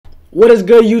What is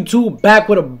good, YouTube? Back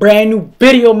with a brand new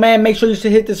video, man. Make sure you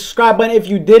should hit the subscribe button if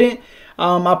you didn't.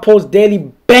 I post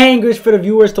daily bangers for the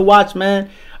viewers to watch, man.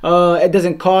 It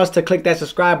doesn't cost to click that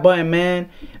subscribe button, man.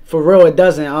 For real, it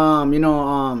doesn't.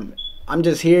 I'm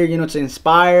just here, to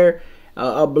inspire,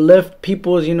 uplift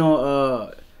people's,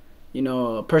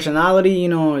 personality,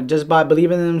 just by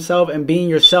believing in themselves and being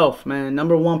yourself, man.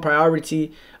 Number one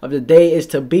priority of the day is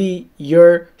to be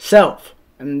yourself.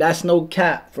 And that's no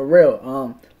cap, for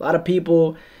real. A lot of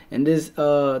people in this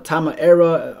time of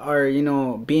era are,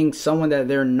 being someone that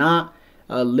they're not,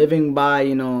 living by,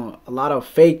 a lot of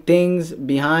fake things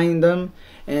behind them.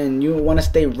 And you want to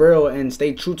stay real and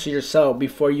stay true to yourself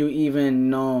before you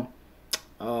even,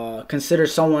 consider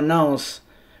someone else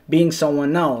being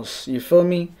someone else. You feel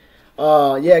me?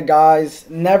 Yeah, guys.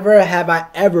 Never have I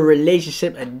ever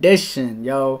relationship edition,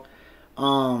 yo.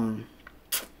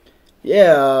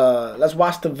 Yeah, let's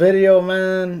watch the video,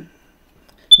 man.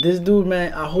 This dude,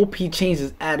 man, I hope he changes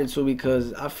his attitude,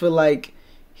 because I feel like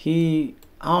I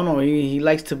don't know, he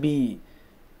likes to be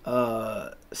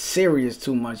serious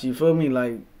too much. You feel me?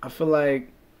 Like, I feel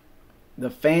like the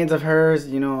fans of hers,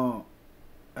 are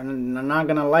not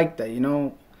gonna like that,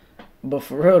 But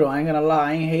for real though, I ain't gonna lie,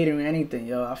 I ain't hating anything,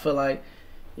 yo. I feel like,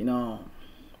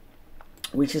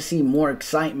 we should see more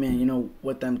excitement,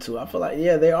 with them too. I feel like,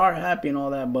 yeah, they are happy and all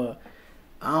that, but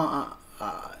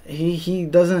he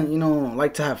doesn't,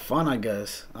 like to have fun, I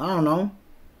guess. I don't know.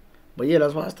 But yeah,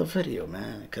 let's watch the video,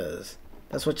 man, because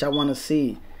that's what y'all want to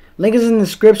see. Link is in the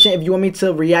description if you want me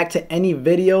to react to any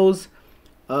videos.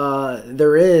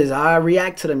 There is. I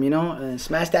react to them, and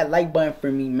smash that like button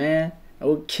for me, man.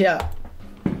 Okay.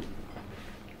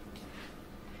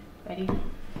 Ready?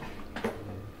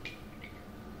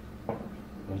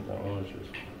 What's the orange juice?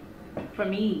 For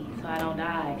me, so I don't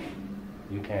die.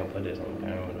 You can't put this on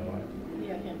camera, though.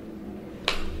 Yeah, I can.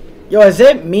 Yo, is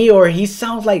it me or he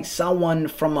sounds like someone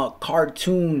from a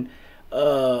cartoon?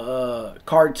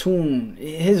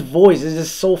 His voice is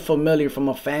just so familiar from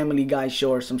a Family Guy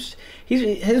show or some.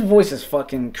 His voice is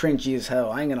fucking cringy as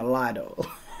hell. I ain't gonna lie though.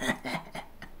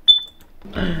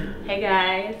 Hey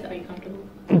guys, are you comfortable?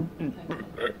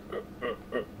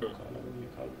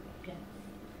 Okay.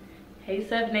 Hey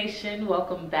Sub Nation,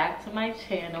 welcome back to my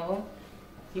channel.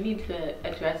 You need to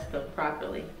address them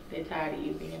properly. They're tired of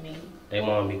you being mean. They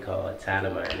want to be called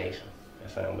Taliban Nation. That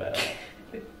sounds bad.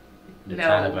 The No.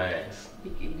 Talibans.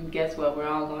 Guess what? We're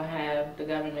all gonna have the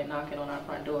government knocking on our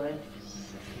front door.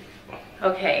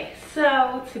 Okay,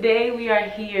 so today we are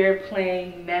here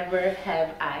playing Never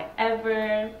Have I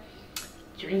Ever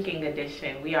Drinking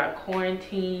Edition. We are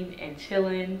quarantined and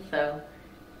chilling, so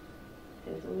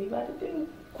this is what we about to do.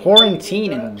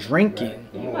 Quarantine and drinking.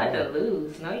 You about to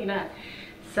lose. No, you're not.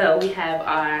 So we have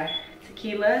our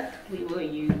tequila. We will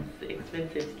use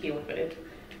expensive tequila for this.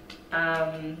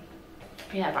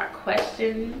 We have our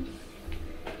questions.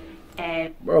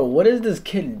 And bro, what is this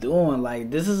kid doing?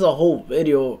 Like, this is a whole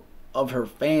video of her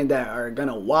fans that are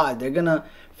gonna watch. They're gonna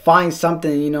find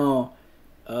something,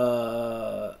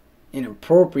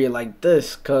 inappropriate like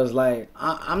this. Cause like,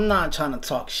 I'm not trying to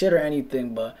talk shit or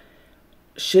anything, but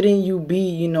shouldn't you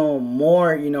be,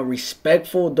 more,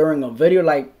 respectful during a video?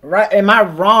 Like, right? Am I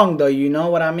wrong though? You know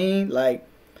what I mean? Like,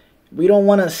 we don't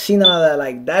want to see none of that.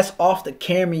 Like, that's off the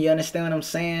camera. You understand what I'm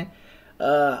saying?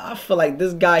 I feel like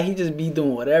this guy, he just be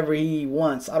doing whatever he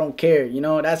wants. I don't care.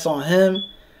 That's on him.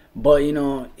 But,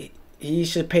 he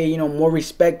should pay, more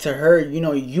respect to her,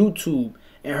 YouTube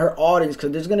and her audience.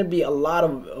 Because there's going to be a lot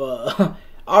of,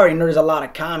 I already know there's a lot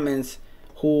of comments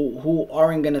who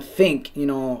aren't going to think,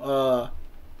 that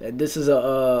this is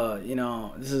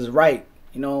this is right,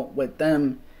 with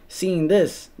them seeing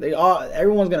this.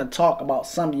 Everyone's gonna talk about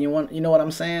something. You know what I'm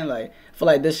saying? Like, I feel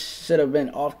like this should have been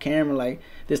off camera. Like,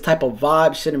 this type of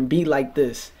vibe shouldn't be like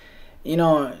this.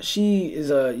 She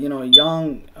is a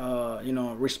young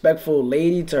respectful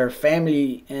lady to her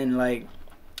family, and like,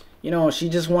 she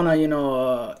just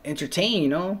wanna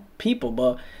entertain people.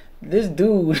 But this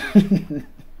dude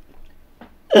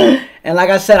and like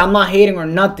I said, I'm not hating or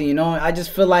nothing, I just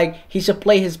feel like he should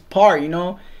play his part, be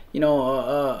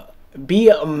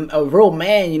a real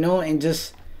man, and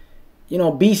just,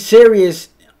 be serious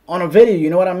on a video, you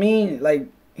know what I mean? Like,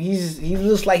 he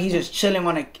looks like he's just chilling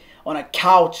on a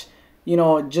couch,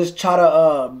 just try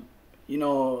to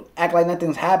act like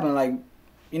nothing's happened. Like,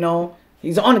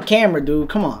 he's on the camera, dude.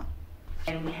 Come on.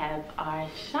 And we have our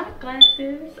shot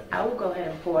glasses. I will go ahead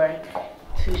and pour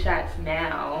 2 shots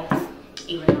now.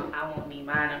 Even though I won't need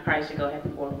mine, I probably should go ahead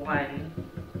and pour 1.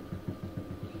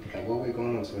 Like, what we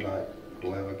going to, like,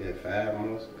 whoever get 5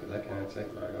 almost? Because I can't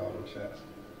take, like, all them shots.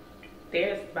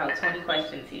 There's about 20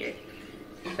 questions here.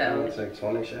 I'm So gonna take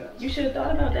 20 shots. you should have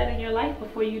thought about that in your life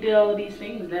before you did all of these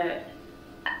things that.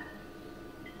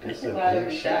 It's That's a a lot of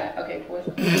big a shot. shot. Okay, 4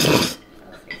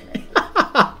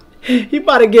 He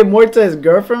about to get more to his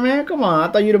girlfriend, man. Come on,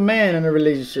 I thought you the man in a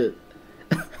relationship.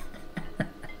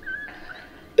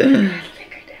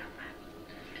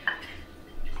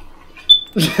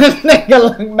 This nigga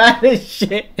look mad as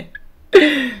shit.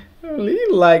 He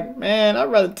like, man, I'd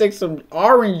rather take some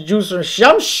orange juice or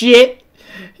some shit.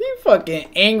 He fucking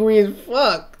angry as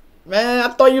fuck. Man, I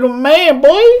thought you the man,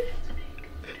 boy.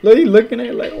 Look, he looking at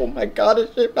it like, oh my god,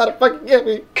 this shit about to fucking get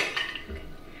me.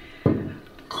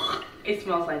 It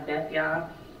smells like death, y'all.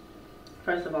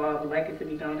 First of all, I would like it to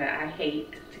be known that I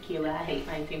hate tequila. I hate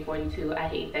 1942. I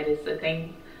hate that it's a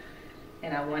thing.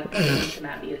 And I want it to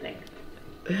not be a thing.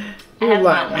 He was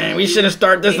like, man, we shouldn't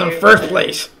start this in the first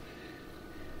place.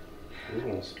 You're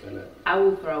gonna spill it. I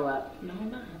will throw up. No,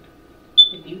 I'm not.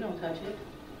 If you don't touch it.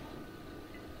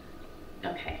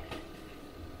 Okay.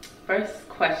 First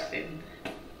question.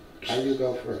 How you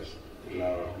go first?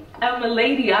 No. I'm a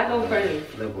lady. I go first.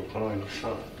 Flip a coin or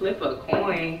something. Flip a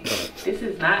coin. This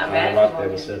is not a I'm about basketball to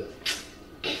game. sip.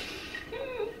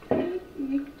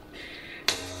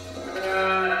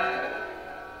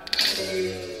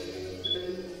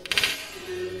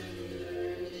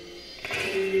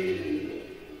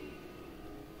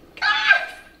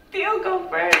 Still go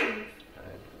first.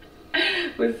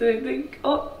 What's the thing?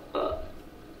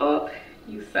 Oh,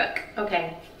 you suck.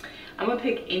 Okay. I'm gonna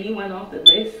pick anyone off the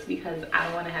list because I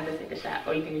don't want to have to take a shot.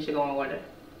 Or you think we should go in order?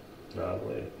 No,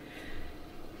 wait.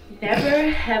 Never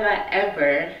have I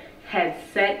ever had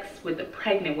sex with a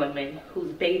pregnant woman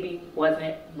whose baby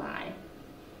wasn't mine.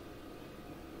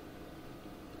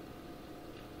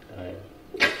 Alright.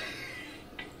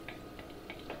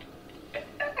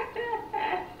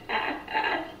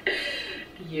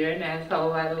 You're an asshole,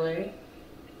 by the way.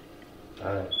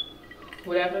 Alright.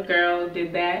 Whatever girl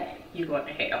did that, you going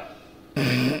to hell.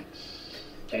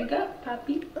 Drink up,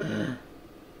 Poppy.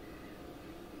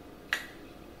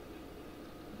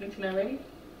 Think you not ready?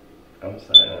 I'm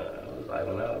saying, I was like,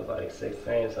 when I was like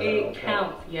 16, so It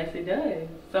counts. Yes, it does.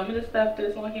 Some of the stuff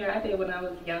that's on here I did when I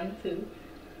was young, too.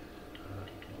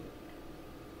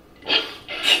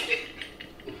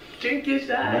 Drink your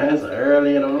shot. Man, it's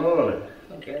early in the morning.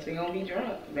 I guess we're gonna be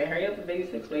drunk. Better hurry up and baby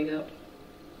 6 wake up.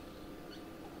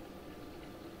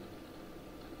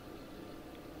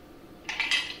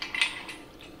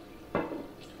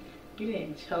 You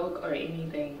didn't choke or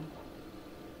anything.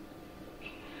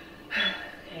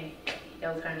 Okay,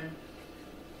 your turn.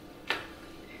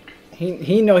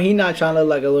 He know he not trying to look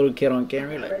like a little kid on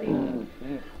camera. Like, Ready?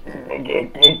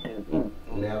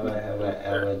 Never have I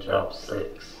ever dropped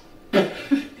 6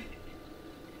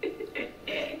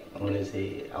 on his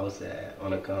head outside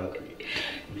on the concrete.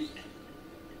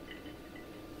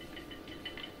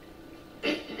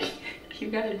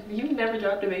 You never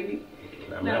dropped a baby?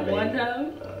 Not Not my one baby.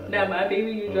 time? Not my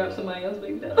baby, you dropped somebody else's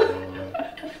baby? No, No. no, no.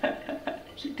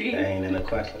 You That did. ain't in the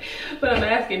question. But I'm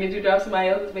asking, did you drop somebody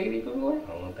else's baby before?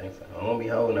 I don't think so. I don't be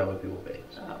holding other people's babies.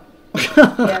 Oh.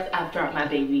 Yes, I've dropped my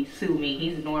baby. Sue me.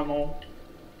 He's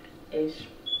normal-ish.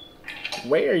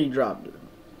 where you dropped it?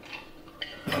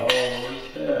 Oh,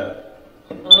 yeah.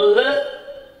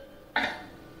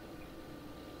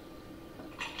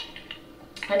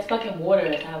 That's fucking water,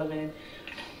 Taliban.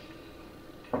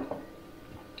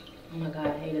 Oh my god,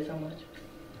 I hate it so much.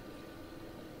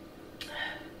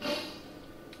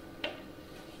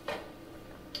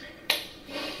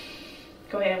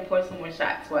 Go ahead and pour some more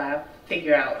shots while I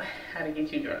figure out how to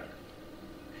get you drunk.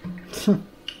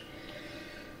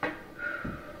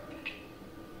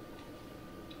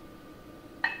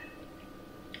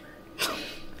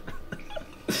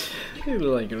 He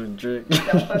look like a drink.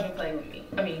 Don't fucking play with me.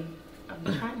 I mean, I'm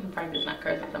trying to practice not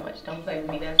cursing so much. Don't play with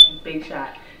me. That's a big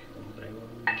shot.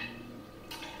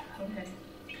 Okay.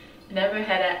 Never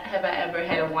have I ever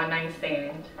had a one-night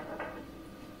stand.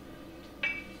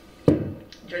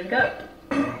 Drink up.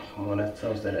 Come on, let's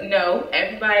toast to that. No,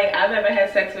 everybody I've ever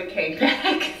had sex with came back.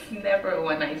 It's never a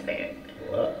one-night stand.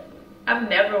 What? I've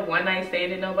never one-night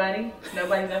standed nobody.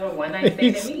 Nobody's ever one-night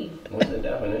standed me. What's the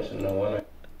definition of one?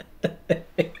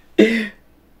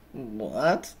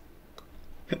 What?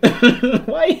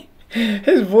 Why?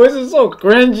 His voice is so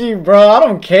cringy, bro. I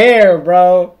don't care,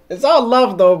 bro. It's all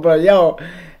love, though, but yo,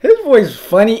 his voice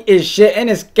funny as shit, and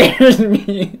it scares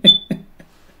me.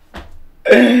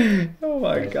 Oh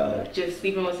my god. Just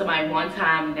sleeping with somebody one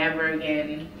time, never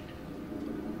again.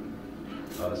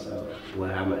 Oh, so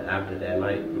what happened after that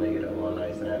night? Make it a one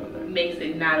night stand. Makes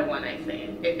it not a one-night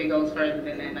stand if it goes further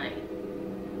than that night.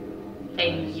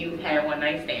 And you've had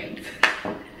one-night stands.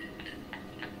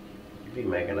 You be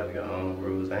making up your own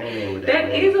rules. I ain't even with That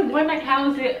that. is a one night.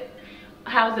 How is it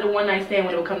a one night stand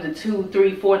when it comes to 2,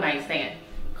 3, 4 night stand?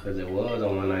 Cause it was a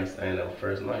one night stand on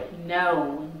first night.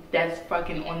 No, that's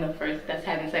fucking on the first. That's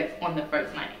having sex on the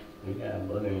first night. You got a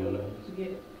bug in your nose. You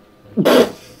get it?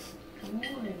 Come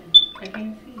on, I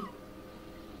can't see.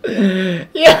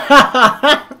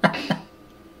 Yeah.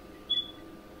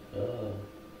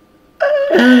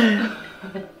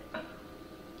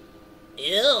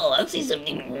 Ew, I see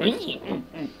something green.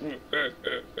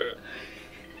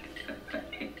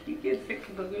 You get 6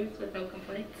 boogers with no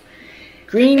complaints.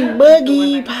 Green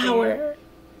boogie power.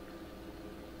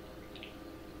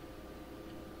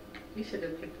 We should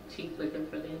have picked the cheap liquor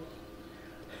for this.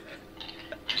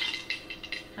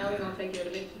 How are we gonna take care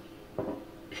of the bitch?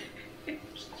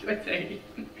 It's your turn.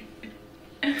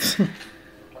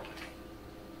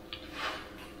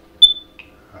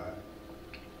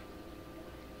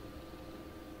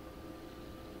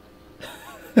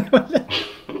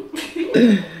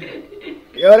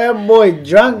 Yo, that boy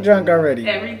drunk already.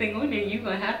 Everything on there you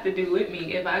gonna have to do with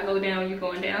me. If I go down, you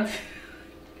going down.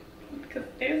 Because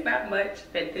there's not much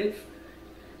that this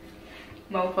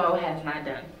mofo has not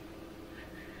done.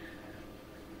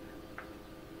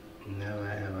 Never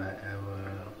have I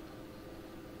ever.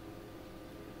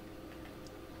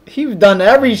 He's done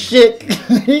every shit.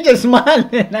 He just smiling.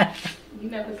 You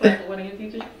never slept with one of your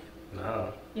teachers?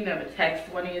 No. You never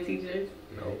texted one of your teachers?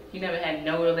 Nope. You never had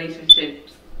no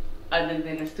relationships other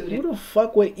than a student? Who the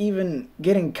fuck would even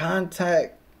get in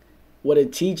contact with a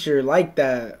teacher like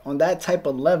that on that type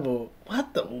of level?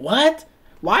 What?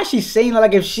 Why is she saying that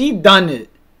like if she done it?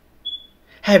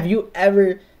 Have you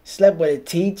ever slept with a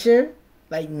teacher?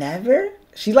 Like never?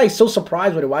 She's like so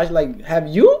surprised with it. Why? She like, have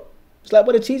you slept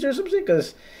with a teacher or something?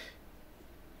 Because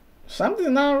something's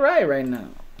not right now.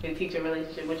 Your teacher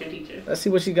relationship with your teacher? Let's see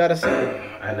what she gotta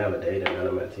say. I never dated none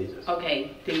of my teachers.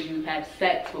 Okay, did you have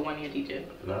sex with one of your teachers?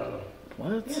 No. You're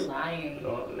What? lying.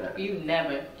 No, I'm not. You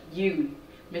never,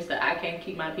 Mr. I can't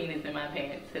keep my penis in my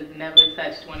pants, has never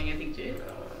touched one of your teachers.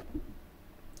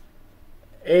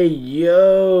 Hey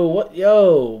yo, what?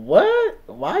 Yo, what?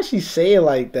 Why is she saying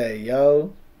like that,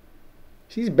 yo?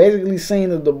 She's basically saying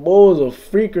that the bull's a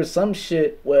freak or some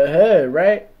shit with her,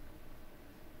 right?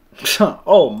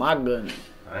 Oh my goodness.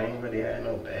 I ain't really had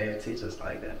no bad teachers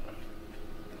like that.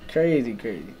 Crazy.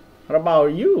 What about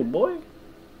you, boy?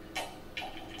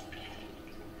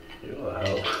 You a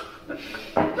hoe.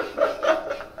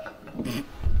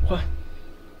 What?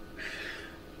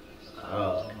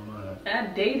 Oh, man.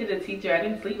 I dated a teacher, I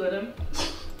didn't sleep with him.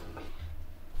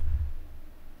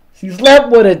 She slept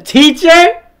with a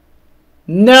teacher?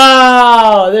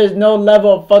 No, there's no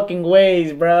level of fucking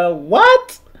ways, bro.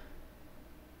 What?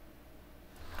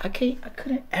 I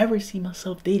couldn't ever see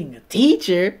myself dating a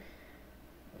teacher.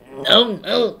 No,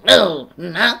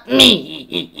 not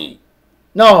me.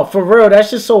 No, for real,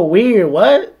 that's just so weird.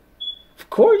 What? Of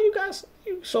course you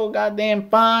so goddamn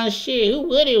fine. Shit, who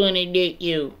wouldn't want to date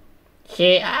you?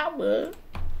 Shit, I would.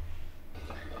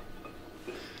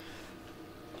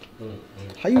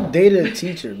 How you dated a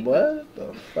teacher? What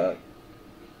the fuck?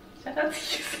 Shout out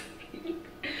to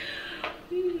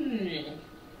you.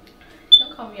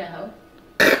 Don't call me a hoe.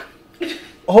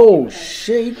 Oh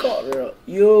shit, he called her up.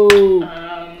 Yo.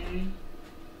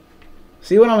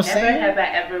 See what I'm Never saying? have I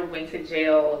ever went to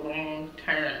jail long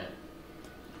term.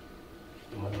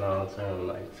 My long term,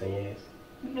 like 10 years.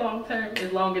 Long term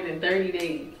is longer than 30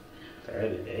 days.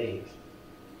 30 days.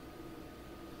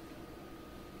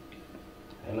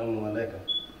 Ain't no more liquor.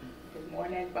 It's more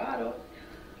than that bottle.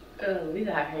 Oh, we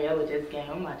got hurry up with this game.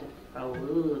 I'm about to throw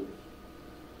up.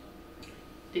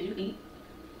 Did you eat?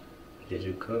 Did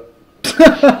you cook?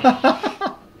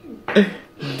 I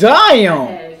Damn.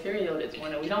 had cereal this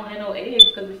morning. We don't have no eggs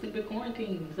because it's stupid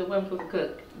quarantine. So what am I supposed to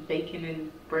cook? Bacon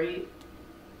and bread?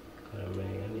 Could have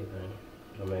made anything.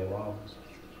 Could have made waffles.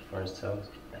 French toast.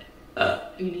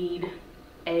 You need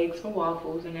eggs for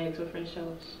waffles and eggs for French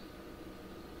toast.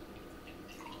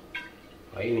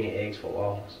 Why you need eggs for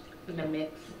waffles? In the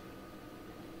mix.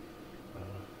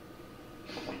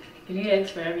 You need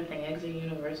eggs for everything. Eggs are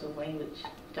universal language.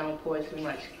 Don't pour too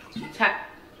much. That's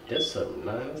that's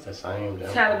the same.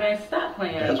 Taliban, stop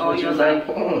playing. That's all what your you life.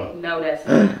 pouring. No, that's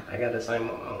not. I got the same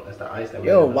amount. That's the ice that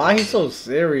Yo, made it why up. he so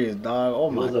serious, dog? Oh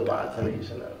It my was a god. bartender, you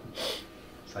should know.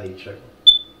 That's how you tripping.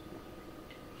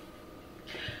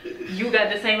 You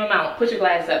got the same amount. Put your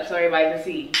glass up so everybody can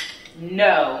see.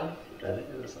 No. That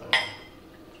is the same.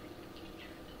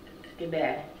 Get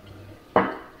bad.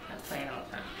 I'm playing all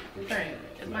the time. Your turn.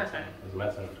 It's my turn. It's my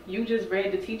turn. You just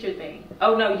read the teacher thing.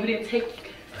 Oh no, you didn't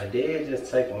take. I did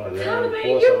just take one. Now Taliban,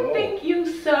 pour some you more. think you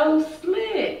so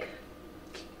slick.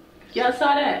 Y'all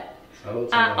saw that? So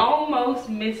I almost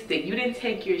missed it. You didn't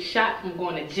take your shot from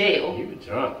going to jail. You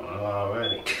drunk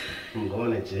already. I'm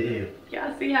going to jail.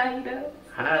 Y'all see how he does?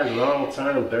 How long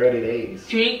term? 30 days.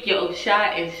 Drink your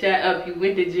shot and shut up. You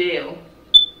went to jail.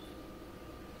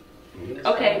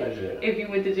 Okay, if you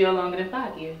went to jail longer than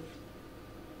 5 years.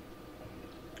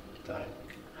 Time.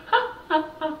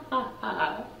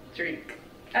 Drink.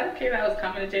 I don't care if I was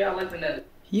coming to jail. I wasn't a...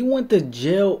 He went to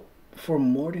jail for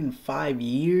more than 5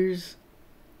 years?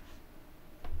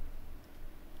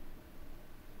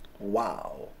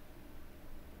 Wow.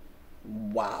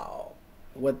 Wow.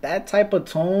 With that type of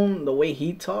tone, the way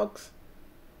he talks,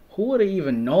 who would have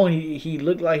even known he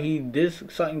looked like he did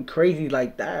something crazy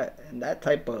like that and that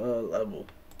type of level?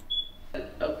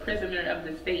 A prisoner of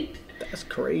the state. That's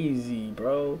crazy,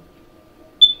 bro.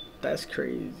 That's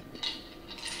crazy.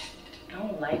 I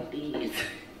don't like these.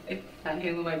 I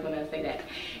hear like when I say that.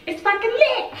 It's fucking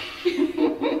lit.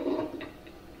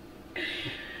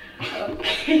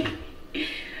 Okay.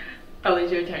 Oh,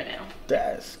 it's your turn now.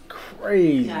 That's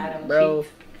crazy, God, bro.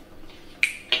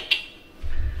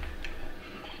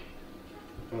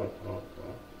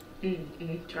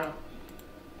 Trump.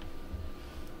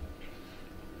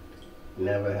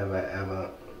 Never have I ever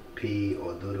peed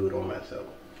or doo-dooed on myself.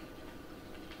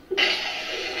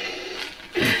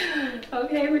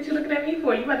 Okay, what you looking at me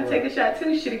for? You about to take a shot too,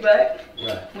 shitty butt?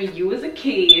 What? When you was a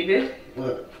kid,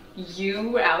 What? you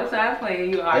were outside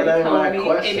playing, you already ain't told my me,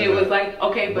 question, and it was though. like,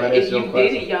 okay, but But if it's you your did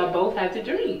question. it, y'all both have to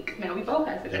drink. Now we both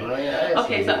have to Then drink. I ain't asking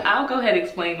Okay, so you. I'll go ahead and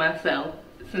explain myself,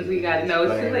 since we gotta know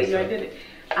it's too Explain late, you already yourself. did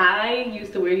it. I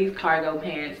used to wear these cargo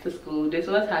pants to school. This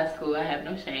was high school, I have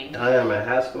no shame. I am in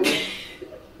high school.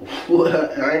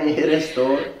 What? I ain't hear this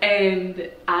story. And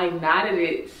I knotted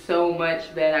it so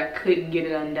much that I couldn't get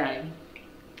it undone.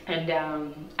 And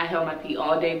I held my pee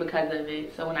all day because of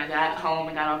it. So when I got home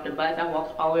and got off the bus, I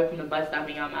walked all the way from the bus stop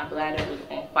and y'all, my bladder was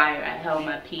on fire. I held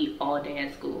my pee all day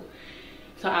at school.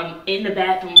 So I'm in the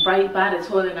bathroom right by the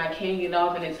toilet and I can't get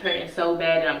off and it's hurting so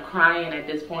bad and I'm crying at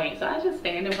this point. So I just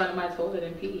stand in front of my toilet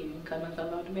and pee and cut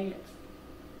myself out the pants.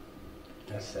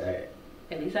 That's sad.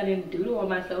 At least I didn't doodle on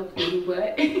myself, doodle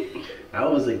butt. I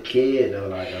was a kid though,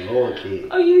 like a little kid.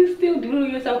 Oh, you still doodle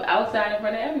yourself outside in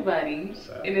front of everybody.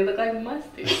 So- And it looked like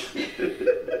mustard.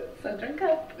 So drink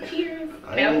up. Cheers.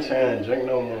 I ain't trying to drink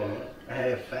no more. I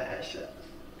had 5 shots.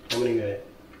 How many you had?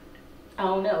 I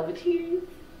don't know, but cheers.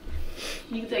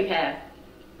 You can take half.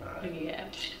 Alright. Give me half.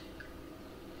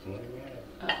 How many you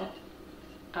had? Uh-oh.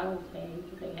 I was saying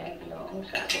you can take half of your own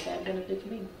shot, but that benefits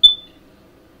me.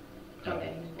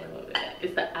 Okay, what was that?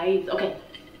 It's the ice. Okay.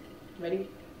 Ready?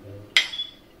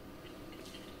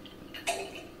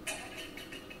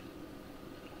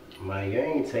 Man, you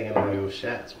ain't taking all your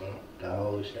shots, man. The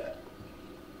whole shot.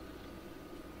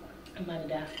 I'm about to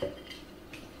die.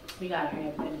 We gotta hurry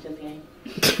up and finish this game.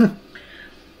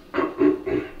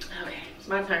 Okay, it's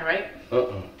my turn, right?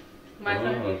 My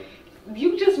turn.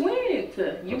 You just went.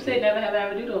 You said never have I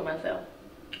ever doodled myself.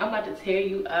 I'm about to tear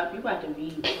you up. You about to be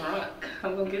drunk.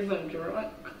 I'm gonna get some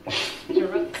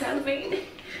drunk caffeine.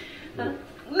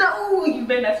 No, you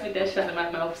better not spit that shot in my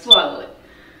mouth. Swallow it.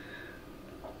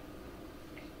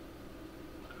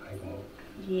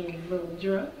 Yeah, a little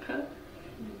drunk, huh?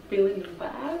 Feeling the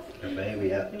vibes? The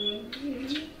baby up.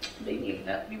 Baby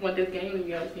up. You want this game when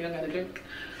you don't gotta drink.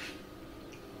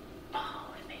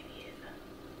 Oh, and baby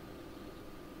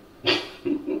is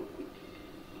up.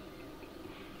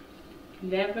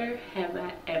 Never have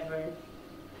I ever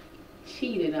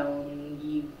cheated on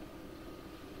you.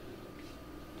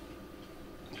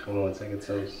 Come on, take a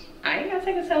toast. I ain't gotta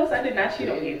take a toast. I did not cheat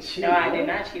on you. Cheat, No, I bro. did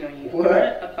not cheat on you. What? You're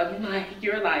a fucking liar.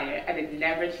 You're a liar. I did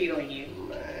never cheat on you.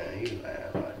 Man, you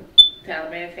lying, man.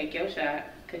 Taliban, take your shot,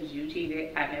 cause you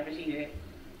cheated. I never cheated.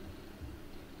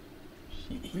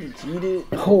 He cheated.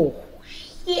 Oh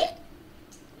shit.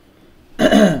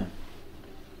 Let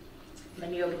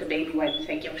me go get the baby while you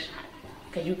take your shot.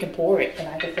 Cause you can pour it and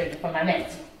I can save it for my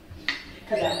next one.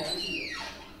 Cause I never cheated.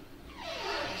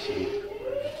 Cheat.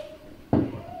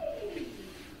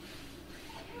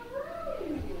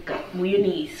 Go. Move your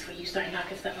knees before you start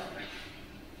knocking stuff over.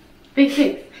 Big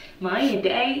six. Mommy and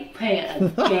Daddy playing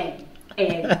a game.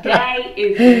 And Daddy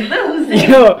is losing.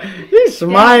 Yo, he's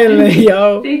smiling,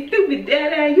 yo. Say stupid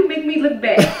Daddy, you make me look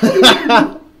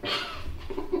bad.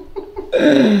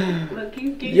 Look,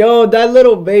 he's getting Yo, that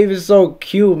little baby's so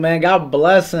cute, man. God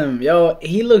bless him. Yo,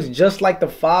 he looks just like the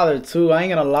father, too. I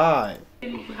ain't gonna lie.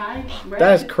 high.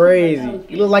 That's crazy.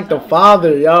 He look like the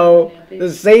father, yo.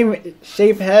 The same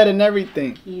shape head and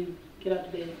everything. You get out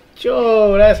the bed.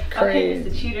 Yo, that's Okay, crazy.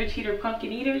 Mr. Cheater,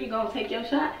 pumpkin eater, you gonna take your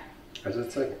shot? I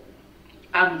just took it.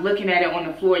 I'm looking at it on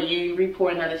the floor. You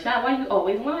re-pour another shot. Why you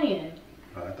always lying?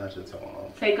 Oh, I thought you were talking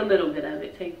about. Take a little bit of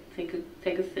it. Take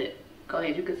a sip. Go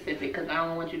ahead, you can sip it because I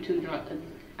don't want you too drunk because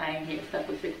I ain't getting stuck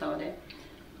with 6 all day.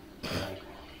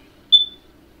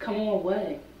 Come on,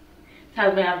 what?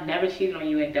 Tell me I've never cheated on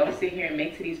you, and don't sit here and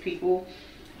make to these people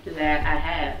that I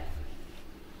have.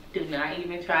 Do not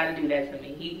even try to do that to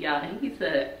me. He's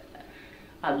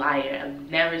a liar. I've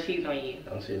never cheated on you.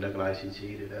 Don't she look like she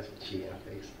cheated? That's a cheating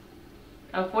face.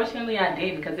 Unfortunately, I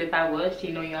did, because if I was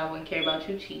cheating on you, I wouldn't care about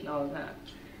you cheating all the time.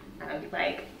 I'd be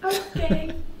like,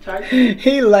 okay, charge me.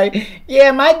 He like,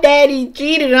 yeah, my daddy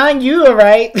cheated on you,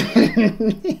 alright?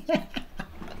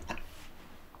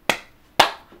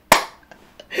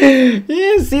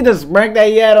 You see the smirk that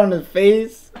he had on his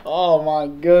face? Oh my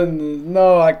goodness.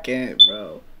 No, I can't,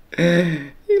 bro.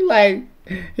 He like,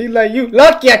 you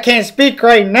lucky I can't speak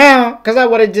right now, because I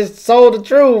would have just told the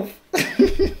truth.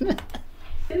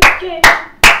 Okay.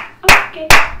 Okay.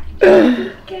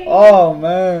 Okay. Oh,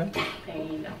 man. There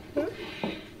you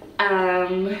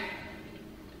go.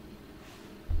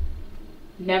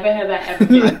 Never have I ever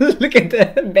been. Look at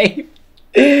that, babe.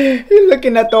 He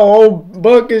looking at the whole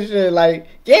book and shit like,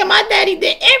 yeah, my daddy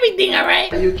did everything,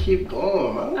 alright? Why you keep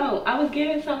going, man? Oh, I was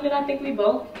getting something that I think we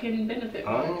both can benefit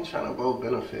from. I ain't trying to both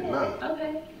benefit now.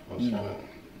 Okay. I'm trying to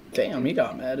Damn, he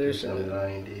got mad do as shit. something that I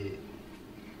ain't did.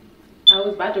 I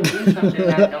was about to read something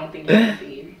that I don't think I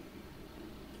see you.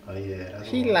 Oh yeah, that's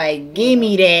He one. like, give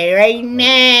me that right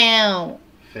now.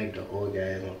 Fake the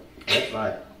orgasm. That's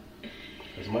like,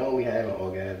 it's when we have an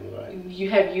orgasm, right?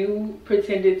 Have you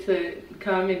pretended to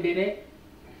come and didn't?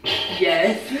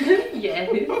 Yes. Yes.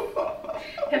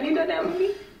 Have you done that with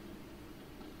me?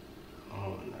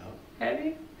 Oh no. Have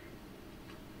you?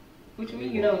 What you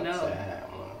mean you don't know? Sad,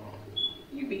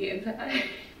 You be getting tired.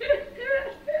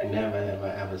 Never have I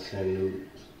ever sent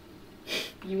nudes.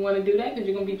 You want to do that because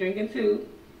you're going to be drinking too.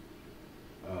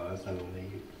 Oh, that's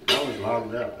unbelievable. I was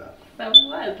locked up though. So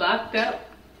what? Locked up,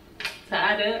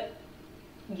 tied up.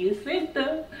 You sent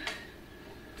them.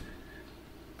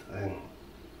 Dang.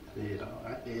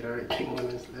 I did everything on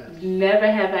this list. Never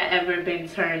have I ever been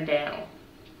turned down.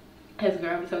 Has a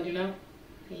girl ever told you no?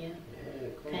 Yeah. Yeah,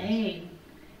 of course. Dang.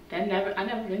 I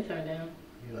never been turned down.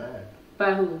 You lying.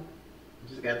 By who? You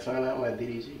just got turned out by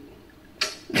DDG.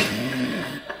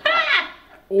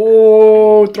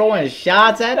 Oh, throwing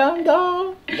shots at him,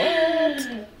 dog.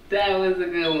 What? That was a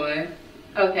good one.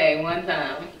 Okay, one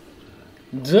time.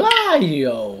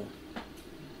 Dio.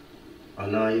 Oh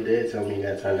no, you did tell me you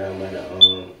got turned down by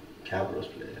the Capitals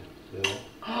player. You know?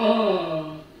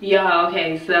 Oh, yeah,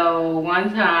 okay, so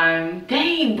one time,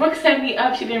 dang, Brooke set me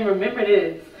up. She didn't remember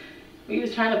this. We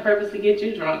was trying to purposely get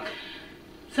you drunk.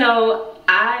 So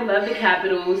I love the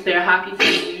Capitals. They're a hockey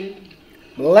team.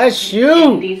 Bless In you.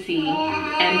 DC.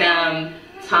 And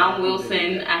Tom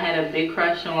Wilson, I had a big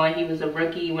crush on. He was a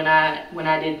rookie when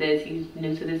I did this. He was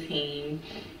new to the team.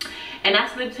 And I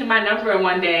slipped him my number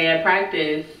one day at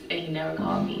practice, and he never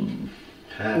called me.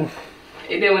 Huh.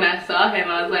 And then when I saw him,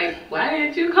 I was like, why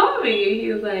didn't you call me? And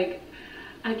he was like,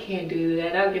 I can't do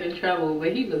that. I'll get in trouble.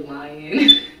 But he was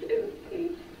lying.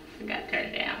 I got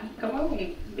turned down. Come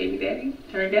on, baby daddy.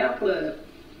 Turn down club.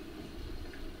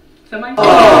 Somebody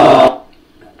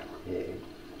Yeah,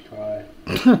 try.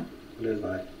 But it's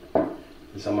like,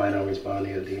 if somebody don't respond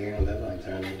to your DM, that's like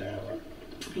turning it down, right?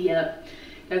 Yep.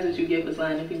 That's what you get for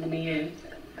sliding people in.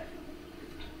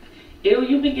 Ew,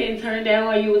 you been getting turned down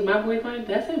while you was my boyfriend?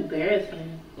 That's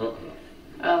embarrassing. Oh,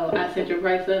 I sent your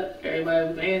price up. Everybody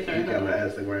was answering. You got my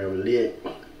Instagram lit.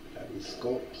 I be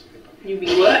scopes. You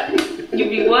be what? You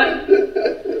be what?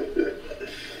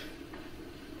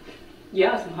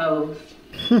 Y'all some hoes.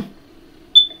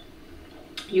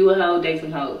 You a hoe, they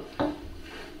some hoes.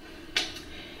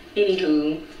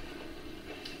 Anywho,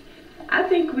 I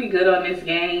think we good on this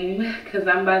game because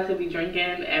I'm about to be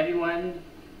drinking. Everyone.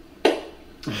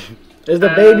 It's the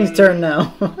baby's turn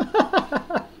now.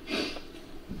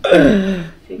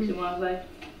 6 months left.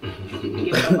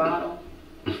 Get a bottle.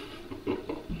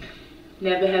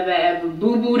 Never have I ever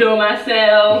boo-booed on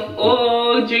myself.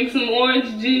 Oh, drink some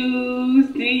orange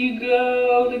juice. There you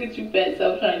go. Look at you fat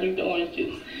self trying to drink the orange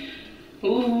juice.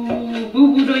 Ooh,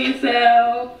 boo-booed on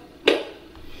yourself.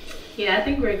 Yeah, I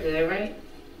think we're good, right?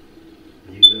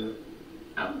 You good?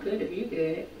 I'm good if you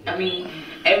good. I mean,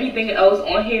 everything else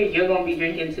on here, you're going to be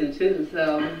drinking too.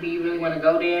 So, do you really want to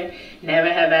go there?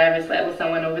 Never have I ever slept with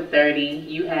someone over 30.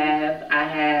 You have. I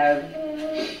have.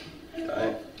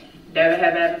 Dang. Never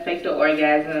have I ever faked an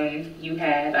orgasm. You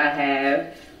have. I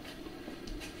have.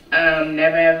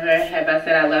 Never ever have I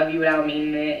said I love you without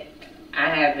meaning it. I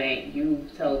haven't. You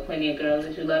told plenty of girls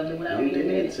that you love them without You me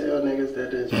admitting did it. tell niggas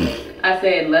that it's I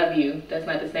said love you. That's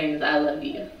not the same as I love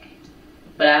you.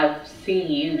 But I've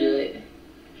seen you do it.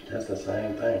 That's the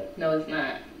same thing. No, it's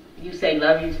not. You say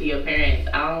love you to your parents.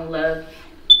 I love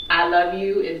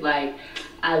you is like,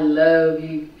 I love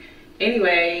you.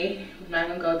 Anyway, I'm not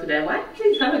gonna go to that. Why do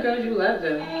you tell the girls you love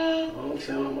them? I don't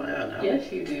tell nobody I don't.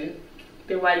 Yes, you do.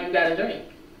 Then why you gotta drink?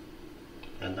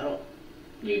 I don't.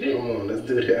 You do. Come on, let's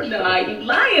do that. No, you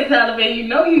lying, Taliban. You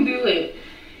know you do it.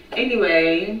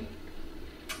 Anyway,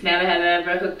 never have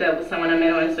I ever hooked up with someone I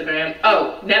met on Instagram.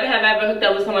 Oh, never have I ever hooked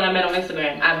up with someone I met on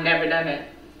Instagram. I've never done that.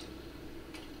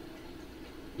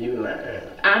 You lying.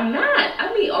 I'm not.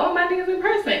 I meet all my niggas in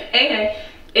person. And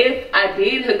if I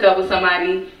did hook up with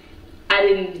somebody, I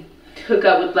didn't hook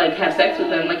up with, like, have sex with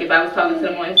them. Like, if I was talking to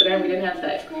them on Instagram, we didn't have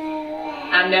sex.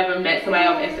 I've never met somebody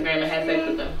off Instagram and had sex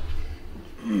with them.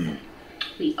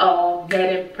 We all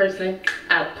met in person.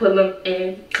 I pull them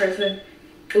in person.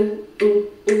 Ooh,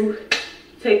 ooh, ooh.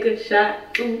 Take a shot.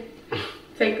 Ooh.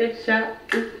 Take a shot.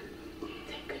 Ooh.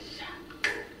 Take a shot. Ooh.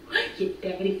 Your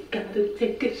daddy gotta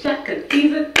take a shot cause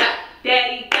he's a thot.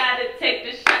 Daddy gotta take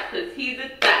a shot cause he's a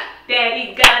thot.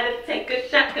 Daddy gotta take a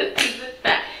shot cause he's a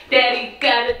thot. Daddy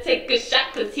gotta take a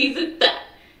shot cause he's a thot.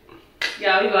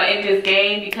 Y'all, we gonna end this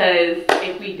game because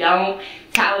if we don't,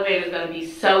 Taliban is gonna be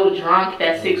so drunk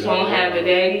that Six won't have a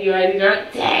daddy. You already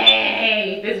drunk?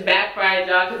 Dang, this backfired,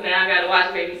 y'all, because now I gotta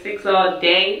watch Baby Six all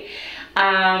day.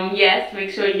 Yes,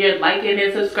 make sure you're liking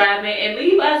and subscribing and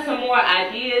leave us some more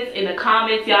ideas in the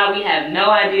comments, y'all. We have no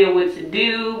idea what to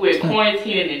do. We're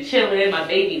quarantining and chilling. My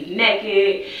baby's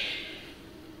naked.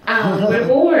 We're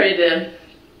bored.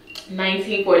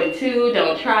 1942,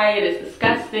 don't try it. It's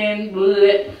disgusting.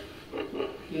 Bleh.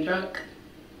 You drunk?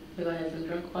 We're gonna have some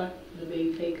drunk water. The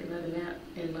baby take another nap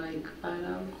in like 5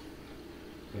 hours.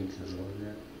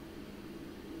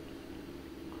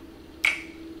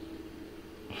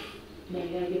 Now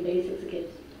you gotta get Baby Six a kiss.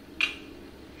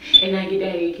 And now get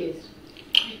daddy a kiss.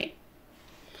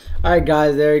 Alright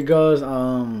guys, there it goes.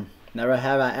 Never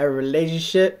have I ever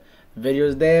relationship. The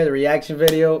video's there. The reaction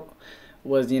video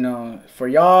was, you know, for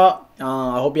y'all.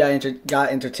 I hope y'all got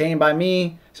entertained by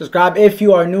me. Subscribe if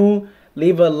you are new.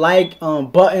 Leave a like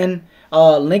button.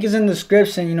 Link is in the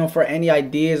description, you know, for any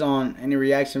ideas on any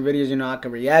reaction videos, you know, I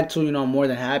can react to. You know, I'm more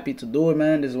than happy to do it,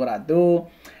 man. This is what I do.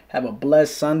 Have a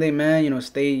blessed Sunday, man. You know,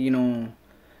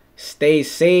 stay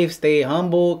safe, stay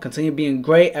humble, continue being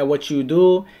great at what you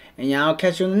do. And yeah, I'll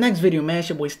catch you in the next video, man. It's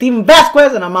your boy Steven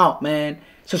Vasquez, and I'm out, man.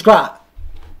 Subscribe.